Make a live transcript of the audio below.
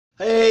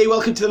Hey,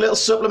 welcome to the Little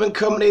Supplement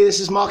Company. This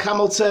is Mark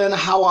Hamilton.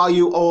 How are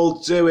you all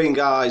doing,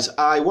 guys?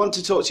 I want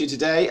to talk to you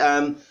today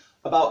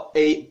about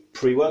a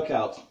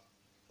pre-workout.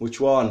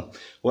 Which one?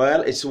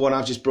 Well, it's the one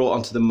I've just brought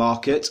onto the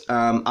market.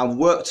 I'm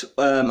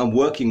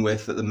working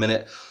with at the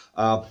minute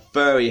a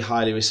very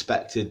highly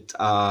respected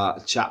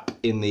chap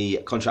in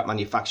the contract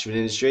manufacturing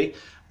industry,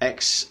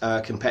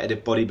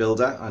 ex-competitive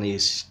bodybuilder, and he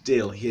is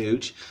still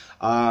huge.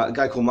 A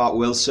guy called Mark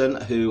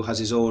Wilson, who has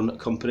his own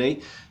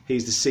company.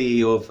 He's the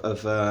CEO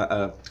of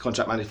a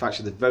contract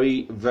manufacturer, the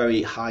very,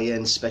 very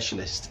high-end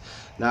specialist.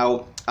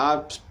 Now,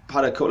 I've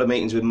had a couple of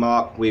meetings with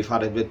Mark. We've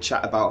had a good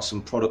chat about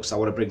some products I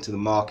want to bring to the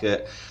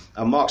market.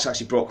 And Mark's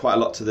actually brought quite a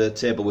lot to the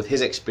table with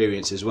his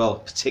experience as well,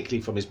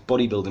 particularly from his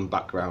bodybuilding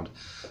background.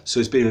 So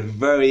it's been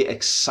very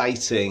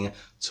exciting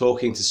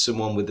talking to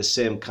someone with the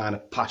same kind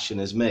of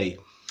passion as me.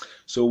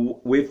 So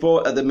we've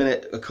brought at the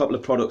minute a couple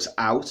of products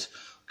out.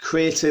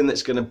 Creatine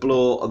that's going to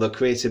blow the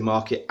creatine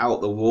market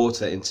out the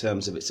water in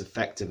terms of its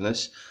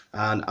effectiveness,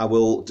 and I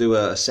will do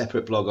a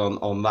separate blog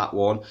on that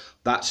one.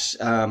 That's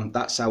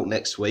out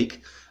next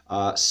week.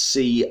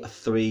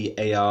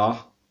 C3AR,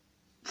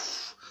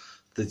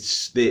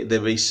 the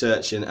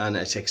research and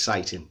it's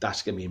exciting.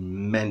 That's going to be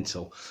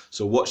mental.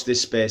 So watch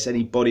this space.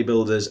 Any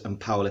bodybuilders and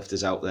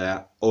powerlifters out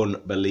there,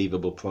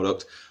 unbelievable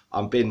product.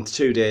 I've been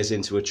 2 days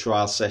into a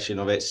trial session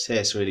of it. It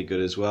tastes really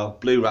good as well.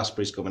 Blue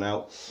raspberries coming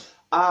out.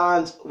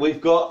 And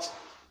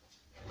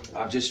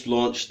I've just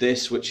launched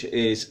this, which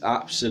is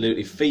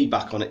absolutely,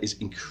 feedback on it is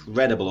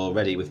incredible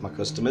already with my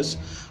customers.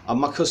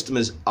 And my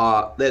customers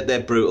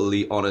they're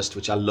brutally honest,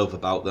 which I love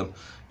about them.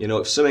 You know,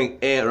 if something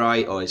ain't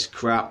right or it's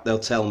crap, they'll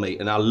tell me,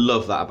 and I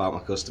love that about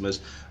my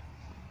customers.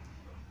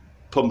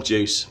 Pump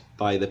Juice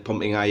by the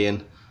Pumping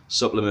Iron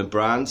supplement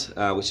brand,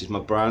 which is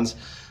my brand.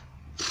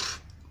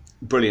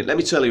 Brilliant. Let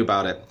me tell you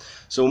about it.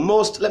 So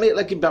let me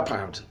give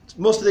background.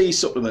 Most of these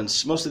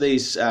supplements, most of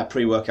these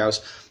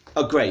pre-workouts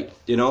are great,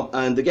 you know,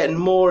 and they're getting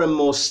more and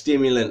more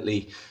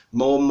stimulantly.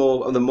 More and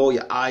more, and the more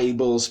your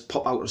eyeballs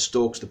pop out of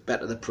stalks, the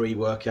better the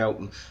pre-workout,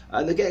 and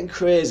they're getting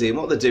crazy. And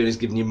what they're doing is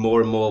giving you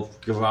more and more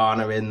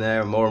guarana in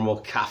there, and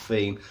more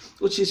caffeine,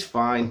 which is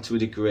fine to a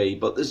degree,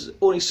 but there's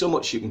only so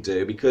much you can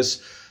do,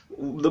 because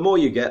the more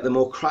you get, the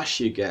more crash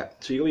you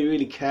get. So you've got to be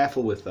really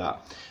careful with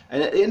that.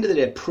 And at the end of the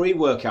day,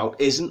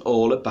 pre-workout isn't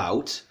all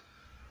about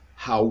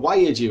how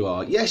wired you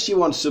are. Yes, you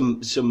want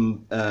some sort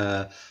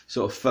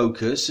of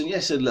focus, and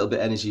yes, a little bit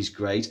of energy is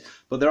great,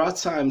 but there are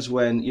times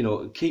when, you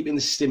know, keeping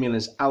the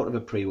stimulants out of a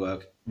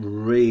pre-work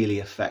really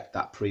affect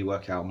that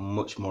pre-workout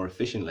much more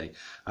efficiently.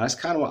 And that's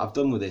kind of what I've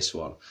done with this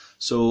one.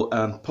 So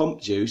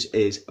Pump Juice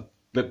is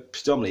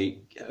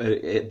predominantly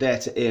there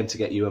to aim to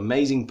get you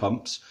amazing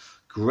pumps,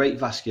 great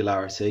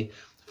vascularity,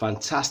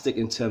 fantastic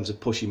in terms of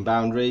pushing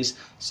boundaries,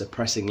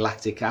 suppressing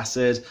lactic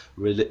acid,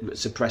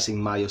 suppressing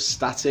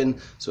myostatin.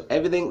 So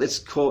everything that's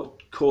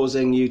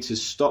causing you to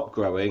stop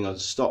growing or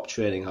stop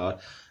training hard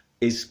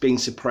is being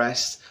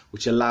suppressed,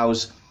 which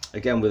allows,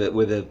 again, with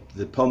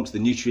the pumps, the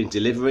nutrient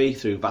delivery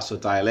through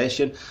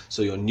vasodilation.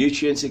 So your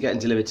nutrients are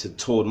getting delivered to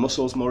torn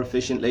muscles more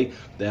efficiently.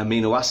 The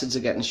amino acids are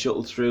getting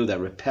shuttled through. They're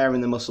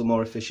repairing the muscle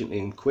more efficiently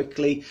and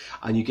quickly.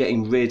 And you're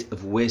getting rid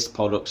of waste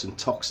products and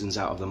toxins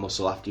out of the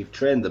muscle after you've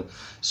trained them.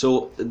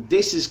 So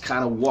this is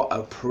kind of what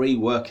a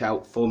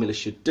pre-workout formula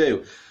should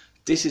do.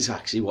 This is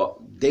actually what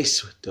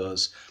this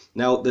does.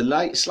 Now,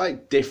 the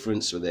slight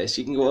difference with this,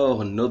 you can go,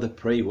 oh, another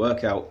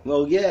pre-workout.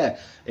 Well, yeah,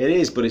 it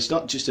is, but it's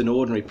not just an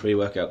ordinary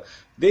pre-workout.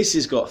 This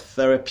has got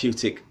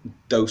therapeutic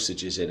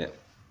dosages in it,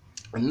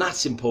 and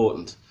that's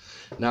important.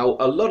 Now,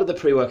 a lot of the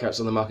pre-workouts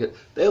on the market,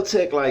 they'll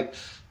take like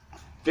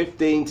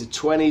 15 to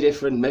 20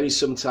 different, maybe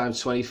sometimes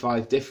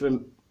 25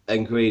 different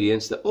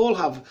ingredients that all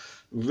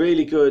have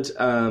really good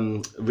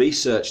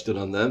research done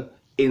on them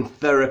in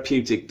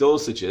therapeutic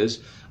dosages,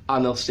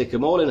 and they'll stick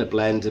them all in a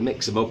blend and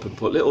mix them up and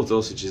put little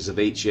dosages of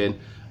each in,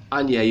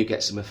 and yeah, you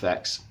get some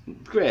effects.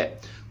 Great.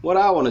 What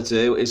I want to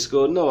do is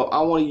go, no,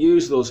 I want to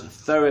use those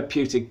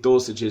therapeutic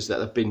dosages that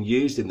have been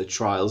used in the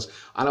trials,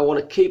 and I want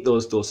to keep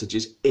those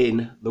dosages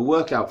in the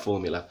workout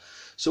formula.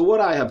 So what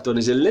I have done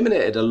is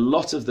eliminated a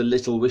lot of the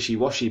little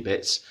wishy-washy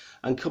bits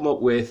and come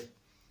up with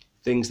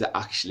things that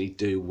actually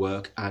do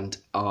work and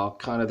are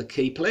kind of the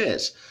key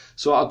players.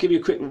 So I'll give you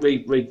a quick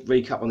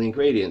recap on the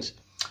ingredients.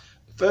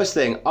 First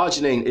thing,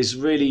 arginine is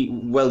really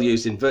well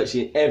used in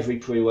virtually every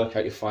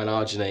pre-workout. You find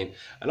arginine,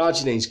 and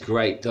arginine's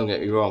great, don't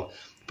get me wrong,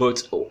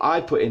 but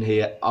I put in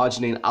here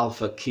arginine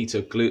alpha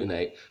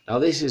ketoglutamate. Now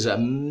this is a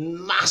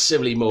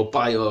massively more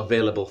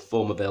bioavailable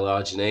form of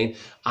L-arginine,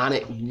 and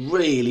it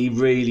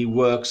really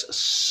works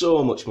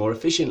so much more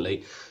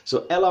efficiently.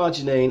 So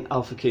L-arginine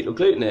alpha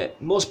ketoglutamate,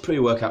 most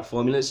pre-workout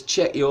formulas,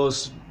 check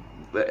yours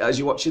as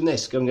you're watching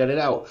this, go and get it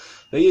out.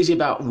 They're usually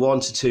about 1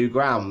 to 2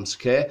 grams,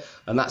 okay,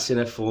 and that's in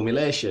a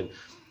formulation.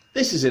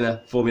 This is in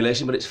a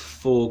formulation, but it's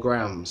 4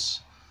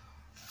 grams.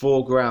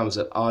 4 grams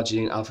of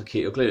arginine alpha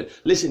ketoglutamate.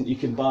 Listen, you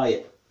can buy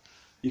it.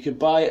 You can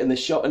buy it in the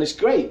shop, and it's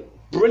great,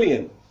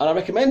 brilliant, and I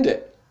recommend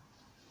it.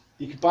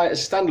 You can buy it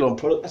as a standalone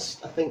product.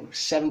 That's, I think,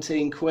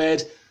 17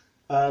 quid,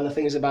 and I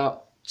think it's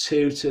about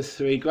 2 to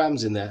 3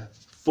 grams in there.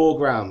 4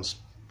 grams.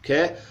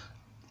 Okay.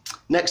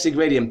 Next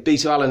ingredient,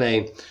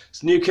 beta-alanine.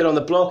 It's a new kid on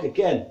the block.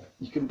 Again,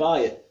 you can buy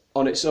it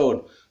on its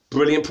own.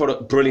 Brilliant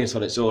product, brilliant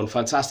on its own.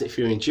 Fantastic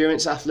for your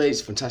endurance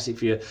athletes, fantastic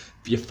for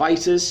your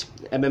fighters,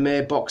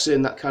 MMA,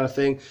 boxing, that kind of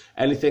thing.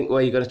 Anything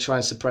where you're going to try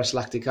and suppress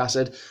lactic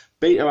acid.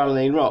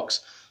 Beta-alanine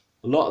rocks.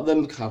 A lot of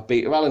them have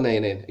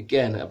beta-alanine in.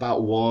 Again,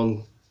 about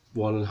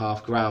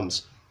 1.5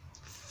 grams.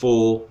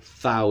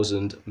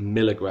 4,000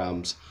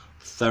 milligrams.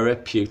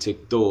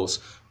 Therapeutic dose.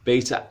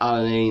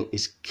 Beta-alanine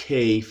is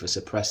key for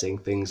suppressing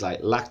things like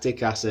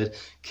lactic acid,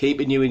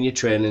 keeping you in your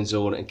training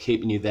zone and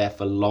keeping you there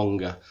for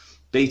longer.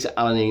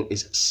 Beta-alanine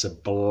is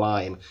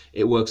sublime.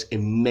 It works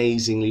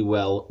amazingly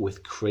well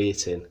with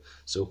creatine.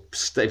 So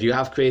if you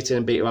have creatine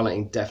and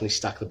beta-alanine, definitely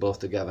stack them both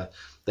together.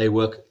 They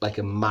work like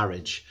a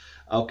marriage.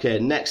 Okay,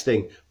 next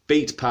thing,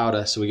 beet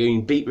powder. So we're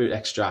using beetroot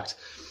extract.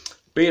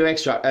 Beetroot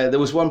extract, there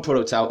was one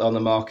product out on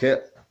the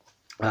market,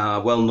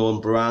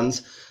 well-known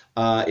brand.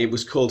 It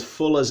was called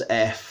Fuller's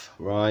F,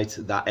 right,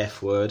 that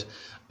F word.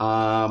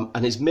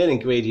 And his main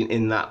ingredient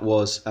in that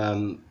was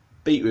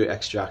beetroot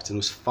extract, and it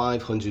was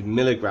 500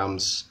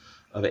 milligrams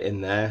of it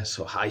in there,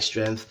 so high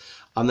strength.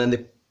 And then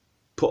they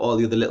put all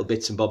the other little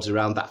bits and bobs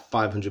around that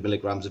 500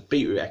 milligrams of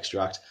beetroot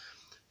extract.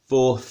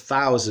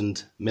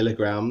 4,000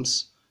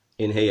 milligrams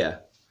in here.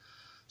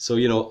 So,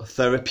 you know,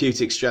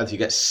 therapeutic strength. You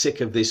get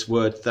sick of this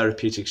word,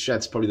 therapeutic strength.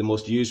 It's probably the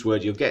most used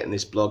word you'll get in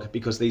this blog,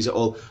 because these are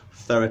all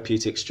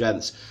therapeutic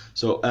strengths.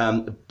 So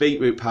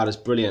beetroot powder is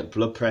brilliant.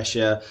 Blood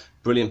pressure,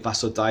 brilliant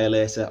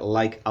vasodilator,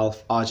 like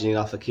arginine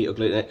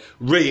alpha-ketoglutamate.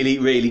 Really,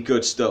 really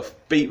good stuff.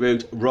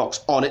 Beetroot rocks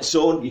on its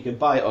own. You can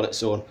buy it on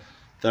its own.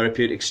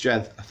 Therapeutic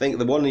strength. I think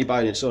the one you buy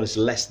on its own is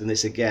less than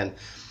this again.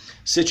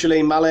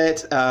 Citrulline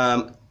malate,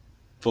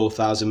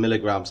 4,000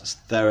 milligrams. That's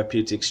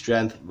therapeutic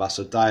strength,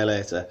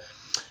 vasodilator.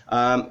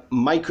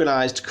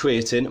 Micronized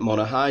creatine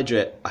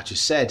monohydrate. I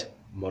just said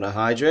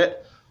monohydrate.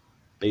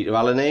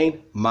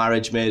 Beta-alanine,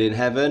 marriage made in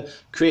heaven.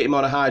 Creatine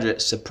monohydrate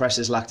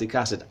suppresses lactic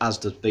acid, as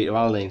does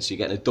beta-alanine, so you're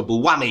getting a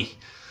double whammy.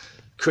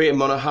 Creatine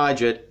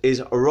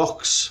monohydrate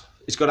rocks.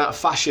 It's gone out of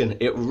fashion.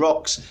 It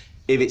rocks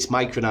if it's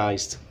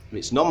micronized. If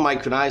it's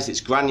non-micronized,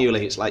 it's granular.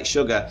 It's like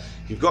sugar.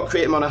 If you've got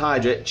creatine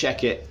monohydrate,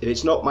 check it. If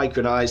it's not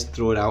micronized,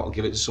 throw it out or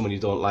give it to someone you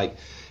don't like.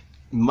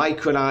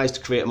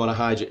 Micronized creatine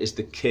monohydrate is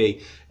the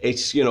key.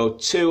 It's, you know,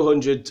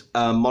 200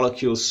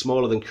 molecules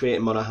smaller than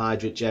creatine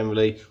monohydrate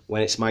generally.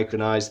 When it's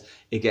micronized,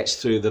 it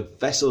gets through the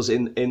vessels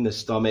in the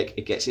stomach,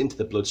 it gets into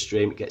the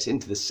bloodstream, it gets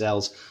into the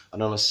cells,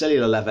 and on a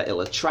cellular level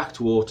it'll attract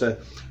water.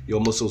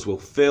 Your muscles will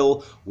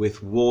fill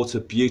with water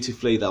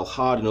beautifully. They'll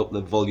harden up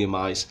and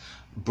volumize.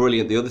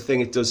 Brilliant. The other thing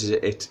it does is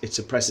it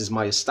suppresses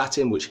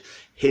myostatin, which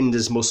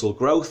hinders muscle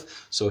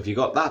growth. So if you've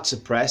got that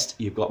suppressed,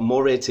 you've got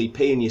more ATP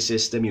in your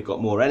system, you've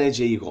got more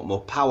energy, you've got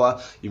more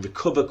power, you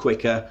recover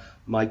quicker.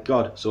 My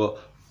God. So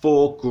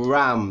 4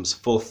 grams,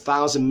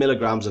 4,000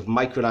 milligrams of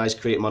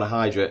micronized creatine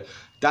monohydrate.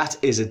 That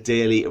is a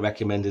daily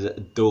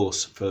recommended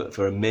dose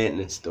for a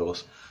maintenance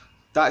dose.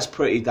 That's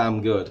pretty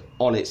damn good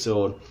on its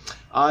own.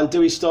 And do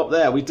we stop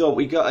there? We don't.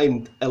 We got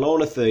in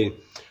L-ornithine.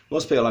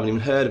 Most people haven't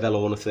even heard of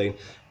L-ornithine.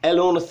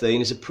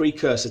 L-ornithine is a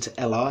precursor to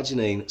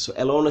L-arginine, so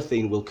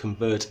L-ornithine will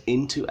convert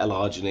into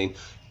L-arginine.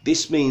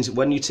 This means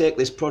when you take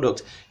this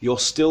product, you're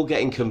still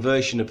getting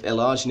conversion of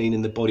L-arginine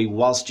in the body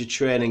whilst you're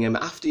training and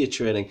after you're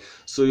training,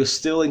 so you're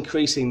still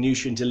increasing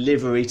nutrient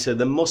delivery to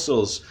the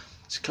muscles.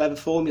 It's a clever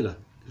formula.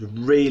 It's a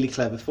really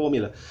clever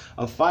formula.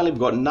 And finally, we've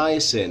got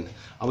niacin,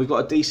 and we've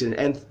got a decent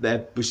nth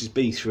there, which is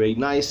B3.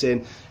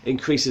 Niacin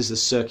increases the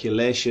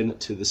circulation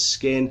to the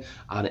skin,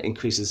 and it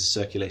increases the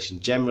circulation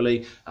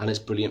generally, and it's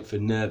brilliant for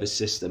nervous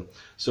system.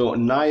 So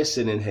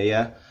niacin in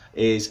here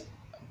is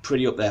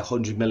pretty up there,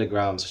 100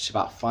 milligrams, which is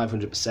about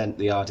 500%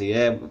 the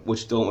RDA,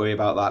 which don't worry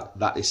about that,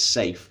 that is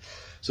safe.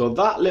 So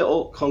that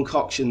little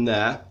concoction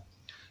there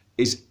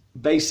is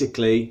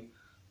basically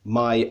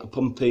my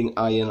pumping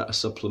iron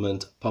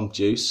supplement pump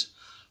juice.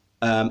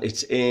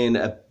 It's in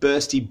a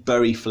bursty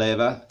berry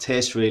flavour,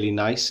 tastes really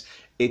nice.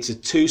 It's a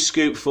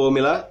 2-scoop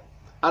formula,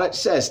 and it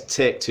says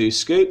take 2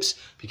 scoops,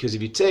 because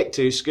if you take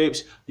 2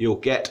 scoops, you'll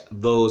get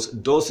those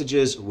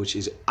dosages, which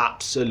is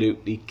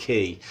absolutely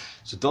key.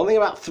 So don't think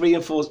about 3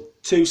 and 4,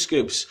 2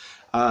 scoops.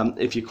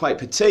 If you're quite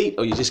petite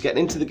or you're just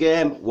getting into the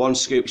game, 1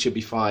 scoop should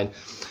be fine.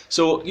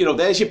 So, you know,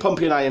 there's your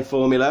pumping iron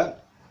formula.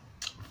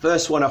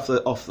 First one off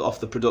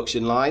the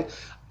production line.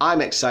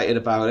 I'm excited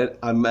about it.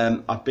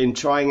 I've been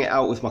trying it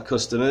out with my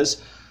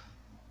customers.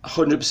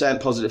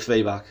 100% positive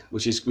feedback,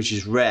 which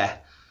is rare.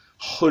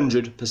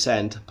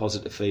 100%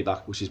 positive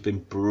feedback, which has been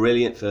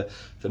brilliant for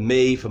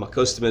me, for my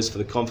customers, for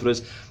the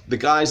confidence. The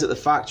guys at the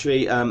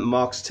factory,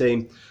 Mark's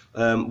team,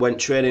 went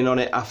training on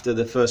it after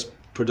the first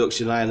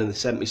production line, and they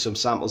sent me some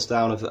samples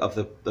down of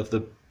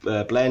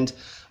the blend,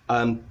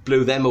 and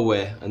blew them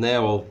away. And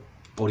they're all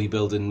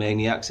bodybuilding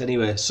maniacs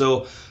anyway.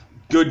 So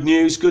good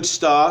news, good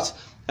start.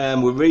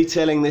 We're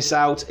retailing this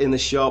out in the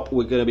shop.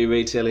 We're going to be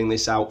retailing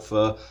this out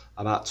for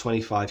about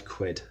 25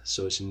 quid.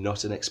 So it's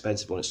not an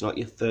expensive one. It's not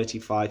your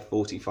 35,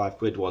 45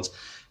 quid ones.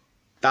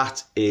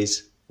 That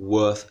is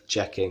worth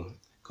checking,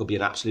 could be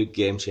an absolute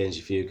game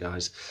changer for you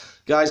guys.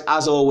 Guys,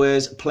 as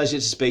always, pleasure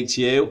to speak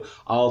to you.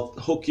 I'll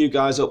hook you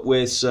guys up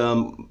with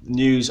some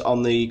news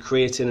on the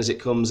creatine as it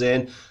comes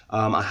in.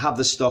 I have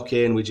the stock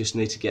in, we just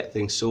need to get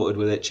things sorted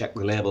with it, check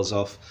the labels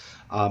off,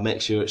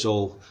 make sure it's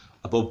all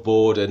above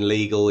board and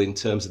legal in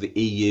terms of the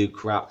EU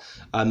crap,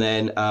 and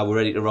then we're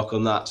ready to rock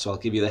on that. So I'll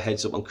give you the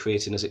heads up on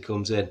creatine as it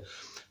comes in.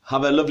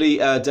 Have a lovely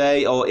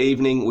day or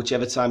evening,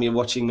 whichever time you're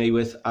watching me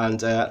with,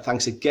 and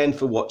thanks again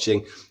for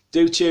watching.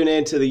 Do tune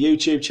in to the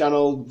YouTube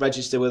channel,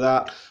 register with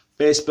that,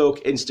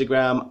 Facebook,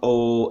 Instagram,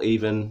 or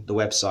even the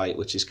website,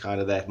 which is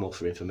kind of there more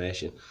for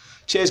information.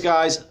 Cheers,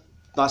 guys.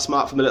 That's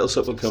Mark from a Little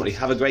Supplement Company.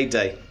 Have a great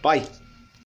day. Bye.